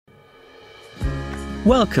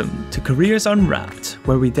Welcome to Careers Unwrapped,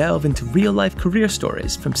 where we delve into real-life career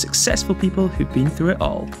stories from successful people who've been through it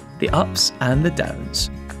all, the ups and the downs.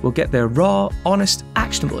 We'll get their raw, honest,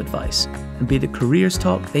 actionable advice and be the careers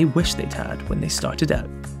talk they wish they'd had when they started out.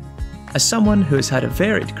 As someone who has had a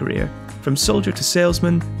varied career, from soldier to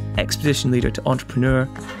salesman, expedition leader to entrepreneur,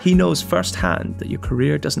 he knows firsthand that your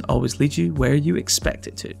career doesn't always lead you where you expect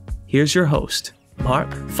it to. Here's your host,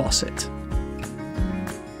 Mark Fawcett.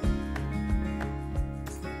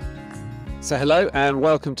 So hello and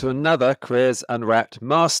welcome to another Careers Unwrapped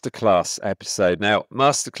Masterclass episode. Now,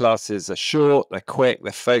 Masterclasses are short, they're quick,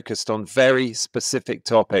 they're focused on very specific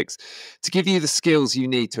topics to give you the skills you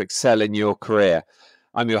need to excel in your career.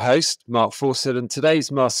 I'm your host, Mark Fawcett, and today's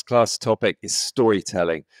Masterclass topic is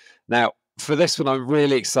storytelling. Now, for this one, I'm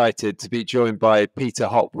really excited to be joined by Peter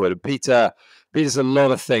Hopwood. And Peter's a lot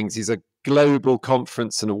of things. He's a global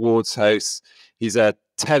conference and awards host. He's a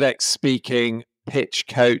Tedx speaking pitch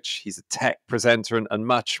coach, he's a tech presenter and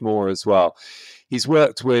much more as well. He's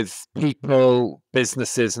worked with people,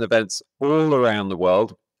 businesses and events all around the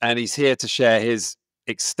world, and he's here to share his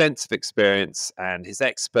extensive experience and his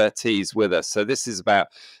expertise with us. So this is about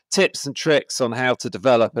tips and tricks on how to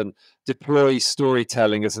develop and deploy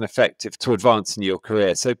storytelling as an effective to advance in your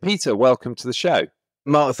career. So Peter, welcome to the show.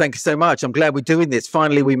 Mark, thank you so much. I'm glad we're doing this.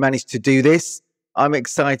 Finally, we managed to do this. I'm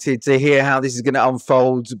excited to hear how this is going to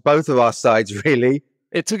unfold, both of our sides, really.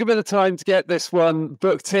 It took a bit of time to get this one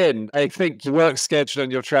booked in. I think your work schedule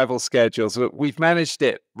and your travel schedules, but we've managed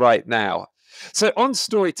it right now. So on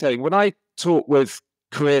storytelling, when I talk with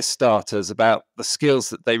career starters about the skills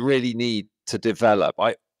that they really need to develop,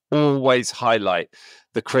 I always highlight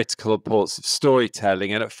the critical importance of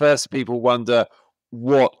storytelling. And at first, people wonder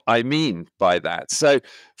what I mean by that. So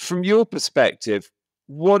from your perspective,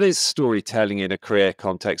 what is storytelling in a career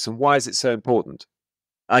context and why is it so important?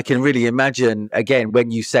 I can really imagine, again,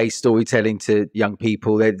 when you say storytelling to young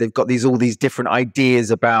people, they've got all these different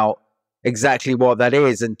ideas about exactly what that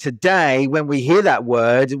is. And today, when we hear that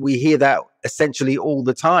word, we hear that essentially all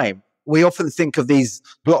the time. We often think of these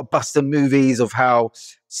blockbuster movies of how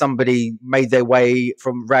somebody made their way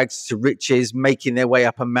from rags to riches, making their way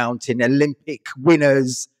up a mountain, Olympic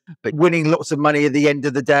winners, but winning lots of money at the end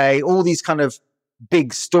of the day, all these kind of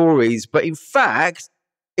big stories. But in fact,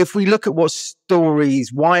 if we look at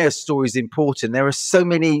why are stories important, there are so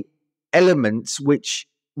many elements which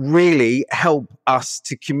really help us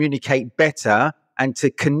to communicate better and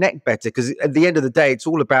to connect better. Because at the end of the day, it's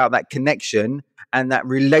all about that connection and that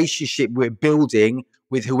relationship we're building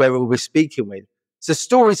with whoever we're speaking with. So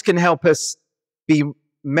stories can help us be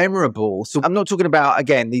memorable. So I'm not talking about,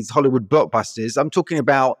 again, these Hollywood blockbusters. I'm talking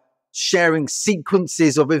about sharing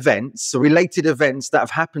sequences of events or related events that have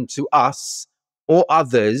happened to us or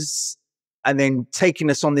others, and then taking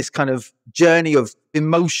us on this kind of journey of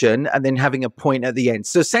emotion and then having a point at the end.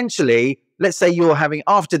 So essentially, let's say you're having,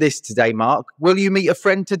 after this today, Mark, will you meet a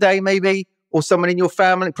friend today maybe? Or someone in your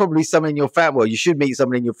family? Probably someone in your family. Well, you should meet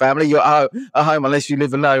someone in your family. You're at home unless you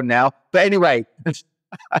live alone now. But anyway,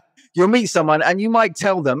 you'll meet someone and you might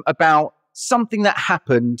tell them about something that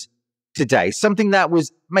happened today, something that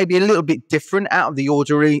was maybe a little bit different, out of the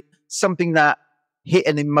ordinary, something that hit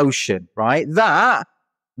an emotion, right? That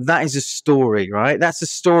is a story, right? That's a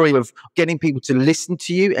story of getting people to listen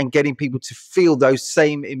to you and getting people to feel those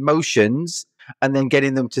same emotions and then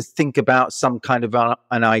getting them to think about some kind of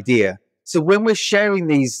an idea. So when we're sharing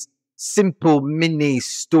these simple mini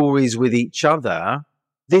stories with each other,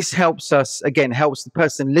 this helps us, again, helps the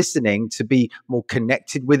person listening to be more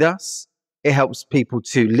connected with us. It helps people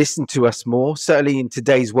to listen to us more, certainly in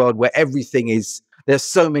today's world where there's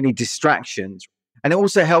so many distractions. And it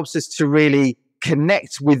also helps us to really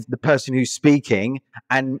connect with the person who's speaking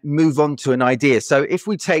and move on to an idea. So if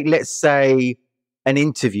we take, let's say, an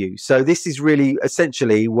interview. So this is really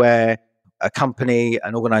essentially where a company,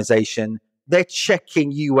 an organization, they're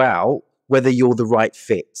checking you out whether you're the right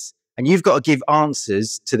fit. And you've got to give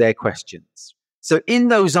answers to their questions. So in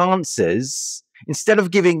those answers, instead of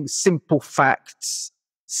giving simple facts,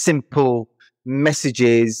 simple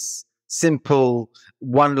messages, simple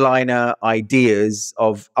one-liner ideas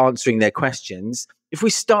of answering their questions, if we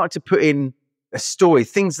start to put in a story,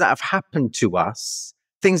 things that have happened to us,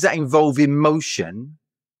 things that involve emotion,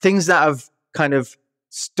 things that have kind of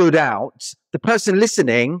stood out, the person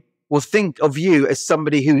listening will think of you as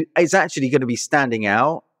somebody who is actually going to be standing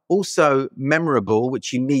out, also memorable,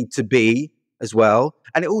 which you need to be as well.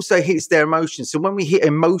 And it also hits their emotions. So when we hit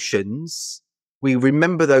emotions, we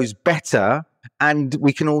remember those better and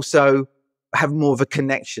we can also have more of a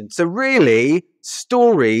connection. So really,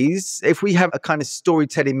 stories, if we have a kind of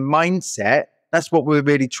storytelling mindset, that's what we're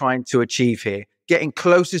really trying to achieve here. getting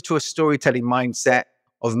closer to a storytelling mindset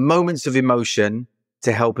of moments of emotion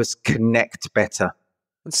to help us connect better.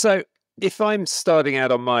 And so if I'm starting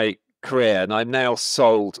out on my career and I'm now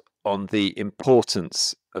sold on the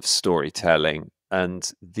importance of storytelling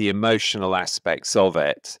and the emotional aspects of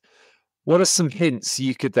it, what are some hints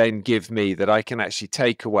you could then give me that I can actually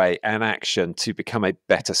take away and action to become a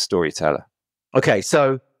better storyteller? Okay,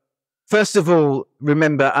 so first of all,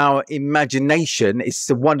 remember our imagination is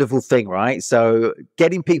a wonderful thing, right? So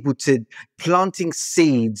getting people to planting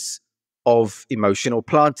seeds of emotion or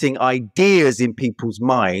planting ideas in people's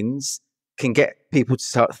minds can get people to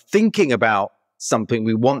start thinking about something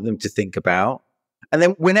we want them to think about. And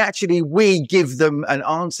then when actually we give them an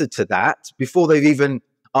answer to that before they've even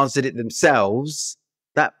answered it themselves,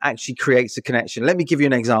 that actually creates a connection. Let me give you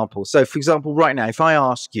an example. So for example, right now, if I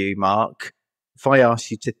ask you, Mark, if I ask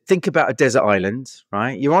you to think about a desert island,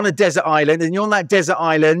 right? You're on a desert island and you're on that desert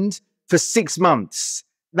island for 6 months.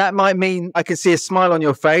 That might mean I can see a smile on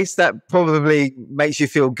your face. That probably makes you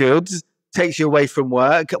feel good, takes you away from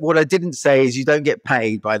work. What I didn't say is you don't get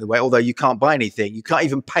paid, by the way, although you can't buy anything. You can't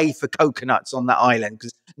even pay for coconuts on that island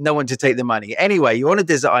because no one to take the money. Anyway, you're on a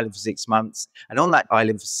desert island for 6 months. And on that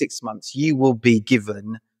island for 6 months, you will be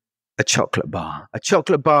given a chocolate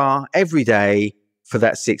bar every day for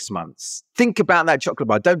that 6 months. Think about that chocolate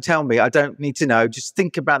bar. Don't tell me. I don't need to know. Just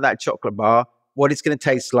think about that chocolate bar, what it's going to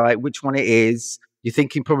taste like, which one it is. You're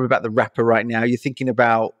thinking probably about the wrapper right now. You're thinking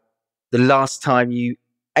about the last time you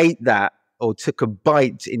ate that or took a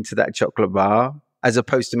bite into that chocolate bar, as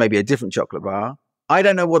opposed to maybe a different chocolate bar. I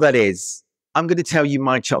don't know what that is. I'm going to tell you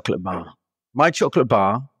my chocolate bar. My chocolate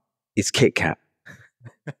bar is Kit Kat.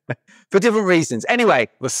 For different reasons. Anyway.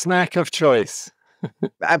 The snack of choice.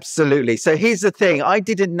 Absolutely. So here's the thing. I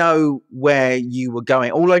didn't know where you were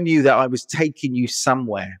going. All I knew that I was taking you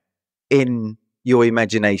somewhere in your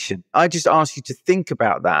imagination. I just asked you to think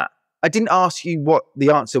about that. I didn't ask you what the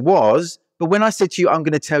answer was, but when I said to you, I'm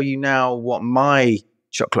going to tell you now what my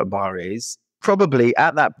chocolate bar is, probably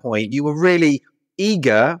at that point, you were really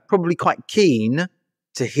eager, probably quite keen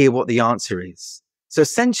to hear what the answer is. So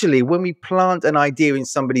essentially, when we plant an idea in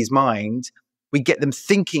somebody's mind, we get them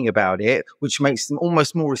thinking about it, which makes them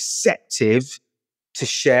almost more receptive to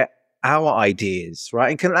share our ideas,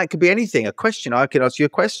 right? And that could be anything, a question. I could ask you a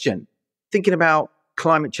question. Thinking about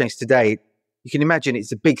climate change today, you can imagine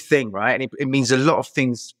it's a big thing, right? And it means a lot of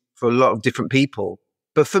things for a lot of different people.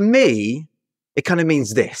 But for me, it kind of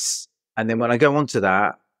means this. And then when I go on to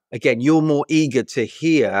that, again, you're more eager to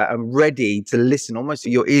hear and ready to listen. Almost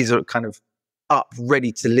your ears are kind of up,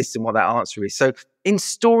 ready to listen what that answer is. So in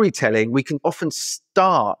storytelling, we can often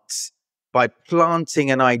start by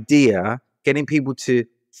planting an idea, getting people to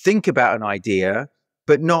think about an idea,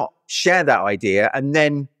 but not share that idea. And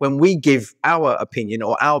then when we give our opinion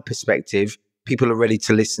or our perspective, people are ready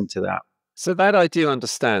to listen to that. So that I do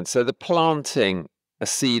understand. So the planting a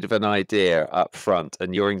seed of an idea up front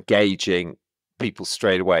and you're engaging people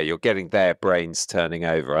straight away. You're getting their brains turning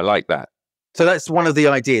over. I like that. So that's one of the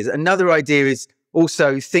ideas. Another idea is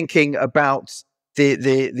also thinking about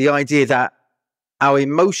the idea that our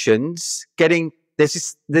emotions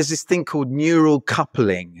there's this thing called neural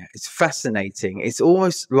coupling. It's fascinating. It's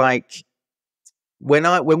almost like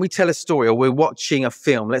when we tell a story or we're watching a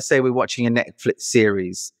film, let's say we're watching a Netflix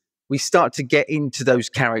series, we start to get into those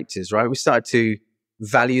characters, right? We start to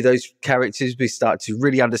value those characters. We start to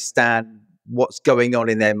really understand what's going on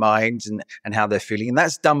in their minds and how they're feeling. And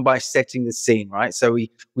that's done by setting the scene, right? So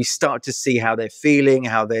we start to see how they're feeling,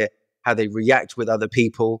 how they react with other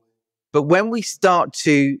people. But when we start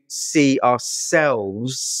to see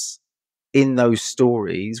ourselves in those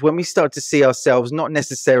stories, when we start to see ourselves, not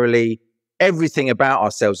necessarily everything about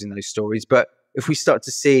ourselves in those stories, but if we start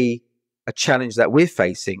to see a challenge that we're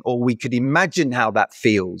facing, or we could imagine how that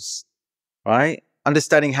feels, right?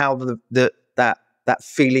 Understanding how that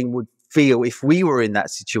feeling would feel if we were in that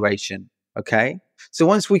situation, okay? So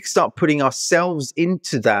once we start putting ourselves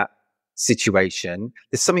into that situation,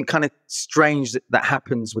 there's something kind of strange that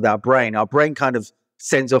happens with our brain. Our brain kind of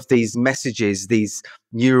sends off these messages, these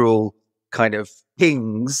neural kind of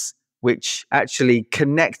pings, which actually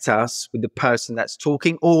connect us with the person that's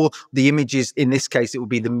talking, or the images. In this case, it would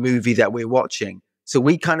be the movie that we're watching. So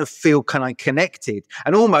we kind of feel kind of connected,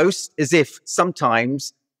 and almost as if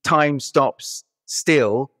sometimes time stops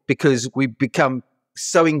still because we become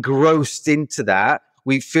so engrossed into that.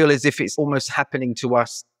 We feel as if it's almost happening to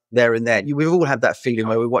us there and then. We've all had that feeling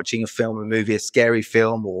where we're watching a film, a movie, a scary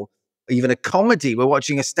film, or even a comedy. We're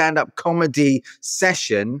watching a stand-up comedy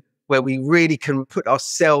session where we really can put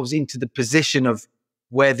ourselves into the position of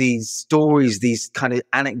where these stories, these kind of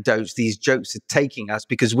anecdotes, these jokes are taking us,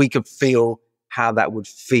 because we can feel how that would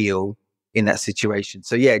feel in that situation.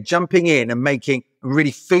 So yeah, jumping in and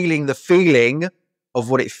really feeling the feeling of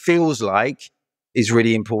what it feels like is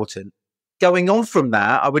really important. Going on from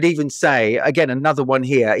that, I would even say, again, another one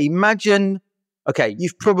here. Imagine, okay,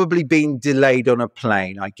 you've probably been delayed on a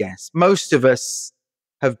plane, I guess. Most of us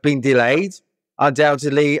have been delayed,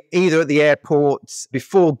 undoubtedly, either at the airport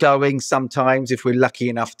before going, sometimes if we're lucky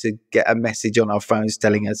enough to get a message on our phones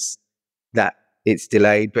telling us that it's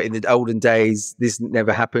delayed. But in the olden days, this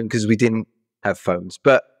never happened because we didn't have phones.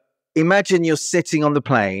 But imagine you're sitting on the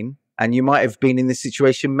plane, and you might have been in this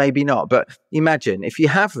situation, maybe not. But imagine, if you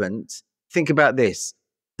haven't, think about this.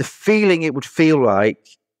 The feeling it would feel like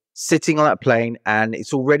sitting on that plane and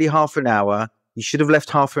it's already half an hour. You should have left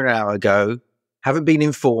half an hour ago, haven't been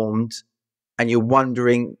informed, and you're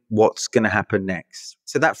wondering what's going to happen next.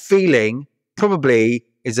 So that feeling probably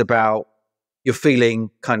is about you're feeling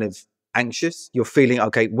kind of anxious. You're feeling,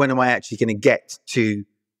 okay, when am I actually going to get to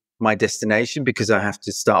my destination? Because I have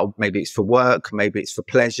to start, maybe it's for work, maybe it's for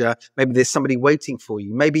pleasure, maybe there's somebody waiting for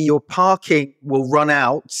you. Maybe your parking will run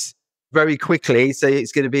out very quickly, so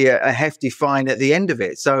it's going to be a hefty fine at the end of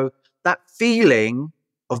it. So that feeling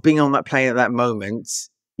of being on that plane at that moment,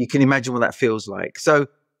 you can imagine what that feels like. So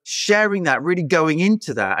sharing that, really going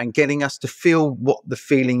into that and getting us to feel what the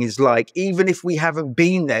feeling is like, even if we haven't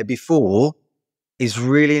been there before, is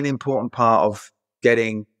really an important part of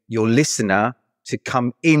getting your listener to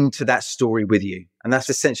come into that story with you. And that's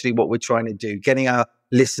essentially what we're trying to do, getting our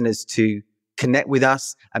listeners to connect with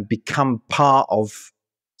us and become part of,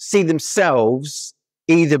 see themselves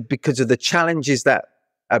either because of the challenges that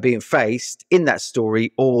are being faced in that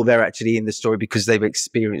story, or they're actually in the story because they've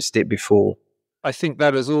experienced it before. I think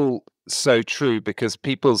that is all so true, because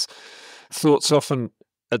people's thoughts often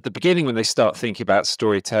at the beginning when they start thinking about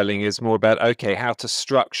storytelling is more about, okay, how to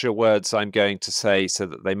structure words I'm going to say so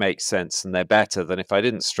that they make sense and they're better than if I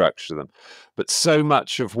didn't structure them. But so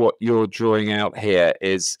much of what you're drawing out here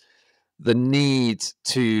is the need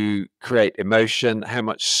to create emotion, how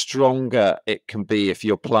much stronger it can be if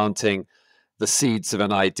you're planting the seeds of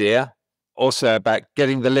an idea. Also about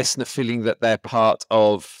getting the listener feeling that they're part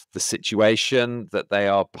of the situation, that they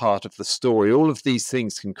are part of the story. All of these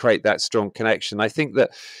things can create that strong connection. I think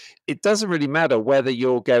that it doesn't really matter whether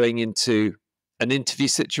you're going into an interview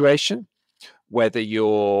situation, whether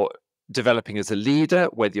you're developing as a leader,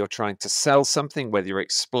 whether you're trying to sell something, whether you're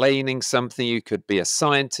explaining something. You could be a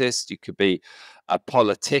scientist, you could be a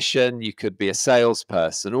politician, you could be a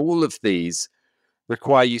salesperson. All of these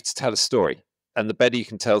require you to tell a story. And the better you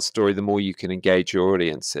can tell a story, the more you can engage your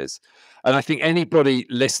audiences. And I think anybody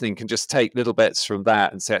listening can just take little bits from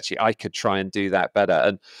that and say, actually, I could try and do that better.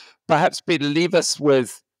 And perhaps, Peter, leave us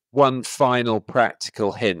with one final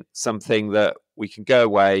practical hint, something that we can go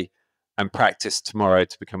away and practice tomorrow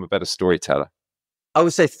to become a better storyteller. I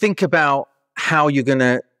would say think about how you're going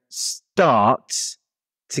to start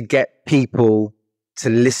to get people to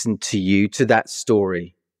listen to you, to that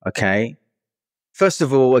story, okay? First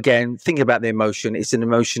of all, again, think about the emotion. It's an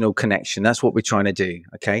emotional connection. That's what we're trying to do,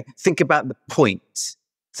 okay? Think about the point.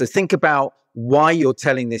 So think about why you're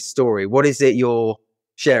telling this story. What is it you're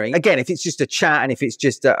sharing? Again, if it's just a chat and if it's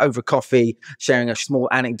just over coffee, sharing a small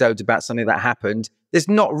anecdote about something that happened, there's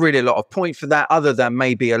not really a lot of point for that other than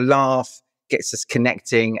maybe a laugh gets us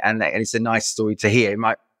connecting and it's a nice story to hear. It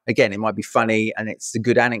might be funny and it's a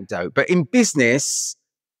good anecdote. But in business,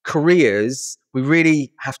 careers, we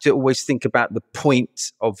really have to always think about the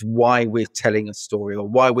point of why we're telling a story or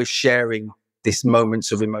why we're sharing this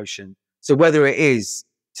moments of emotion. So whether it is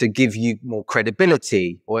to give you more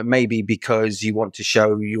credibility, or it may be because you want to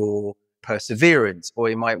show your perseverance, or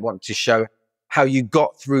you might want to show how you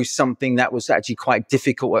got through something that was actually quite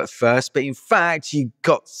difficult at first, but in fact, you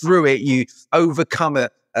got through it, you overcome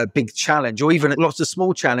a big challenge, or even lots of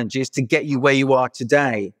small challenges to get you where you are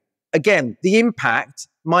today. Again, the impact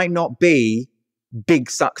might not be big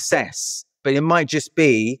success, but it might just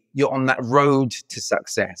be you're on that road to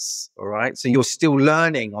success. All right. So you're still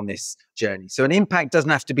learning on this journey. So an impact doesn't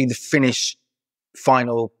have to be the finished,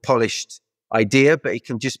 final, polished idea, but it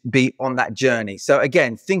can just be on that journey. So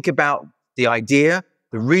again, think about the idea,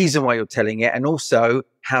 the reason why you're telling it, and also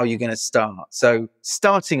how you're going to start. So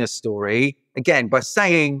starting a story, again, by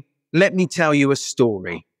saying, let me tell you a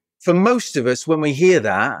story. For most of us, when we hear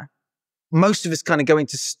that, most of us kind of go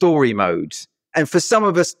into story mode. And for some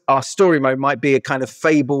of us, our story mode might be a kind of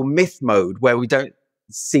fable myth mode where we don't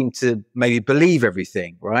seem to maybe believe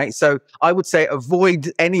everything, right? So I would say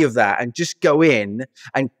avoid any of that and just go in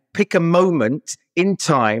and pick a moment in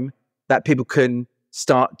time that people can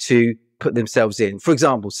start to put themselves in. For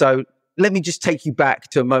example, so let me just take you back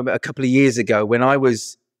to a moment a couple of years ago when I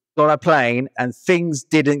was on a plane and things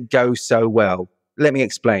didn't go so well. Let me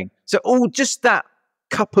explain. So just that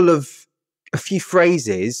a few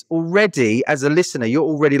phrases already, as a listener, you're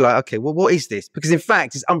already like, okay, well, what is this? Because in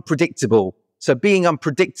fact, it's unpredictable. So being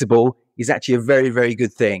unpredictable is actually a very, very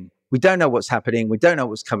good thing. We don't know what's happening. We don't know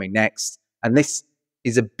what's coming next. And this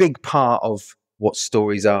is a big part of what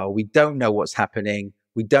stories are. We don't know what's happening.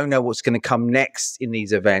 We don't know what's going to come next in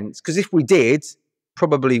these events. Because if we did,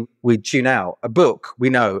 probably we'd tune out. A book, we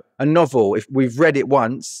know. A novel, if we've read it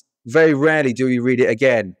once, very rarely do we read it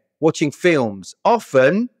again. Watching films,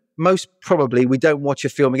 often, most probably, we don't watch a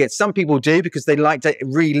film again. Some people do because they like to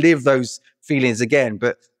relive those feelings again.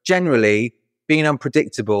 But generally, being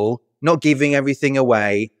unpredictable, not giving everything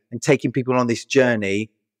away, and taking people on this journey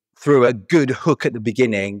through a good hook at the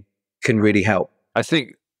beginning can really help. I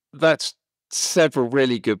think that's several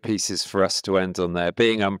really good pieces for us to end on there.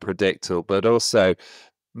 Being unpredictable, but also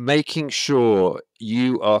making sure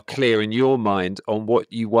you are clear in your mind on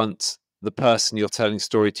what you want the person you're telling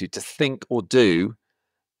story to think or do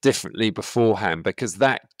differently beforehand, because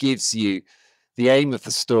that gives you the aim of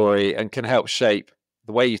the story and can help shape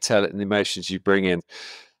the way you tell it and the emotions you bring in.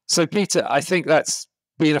 So, Peter, I think that's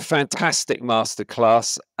been a fantastic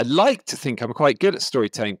masterclass. I like to think I'm quite good at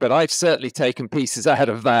storytelling, but I've certainly taken pieces out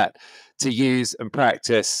of that to use and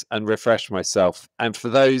practice and refresh myself. And for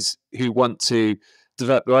those who want to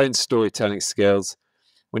develop their own storytelling skills,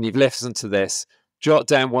 when you've listened to this, jot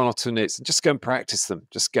down 1 or 2 notes and just go and practice them.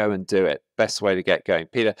 Just go and do it. Best way to get going.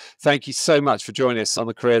 Peter, thank you so much for joining us on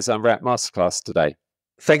the Careers Unwrapped Masterclass today.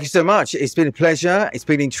 Thank you so much. It's been a pleasure. It's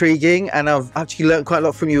been intriguing. And I've actually learned quite a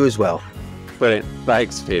lot from you as well. Brilliant.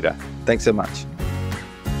 Thanks, Peter. Thanks so much.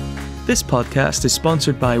 This podcast is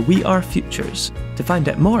sponsored by We Are Futures. To find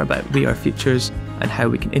out more about We Are Futures and how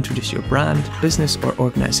we can introduce your brand, business, or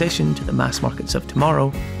organization to the mass markets of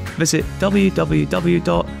tomorrow, visit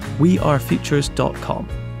www.wearefutures.com.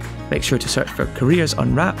 Make sure to search for Careers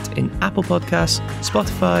Unwrapped in Apple Podcasts,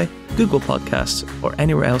 Spotify, Google Podcasts, or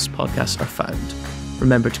anywhere else podcasts are found.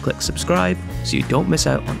 Remember to click subscribe so you don't miss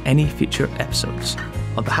out on any future episodes.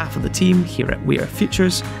 On behalf of the team here at We Are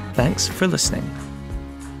Futures, thanks for listening.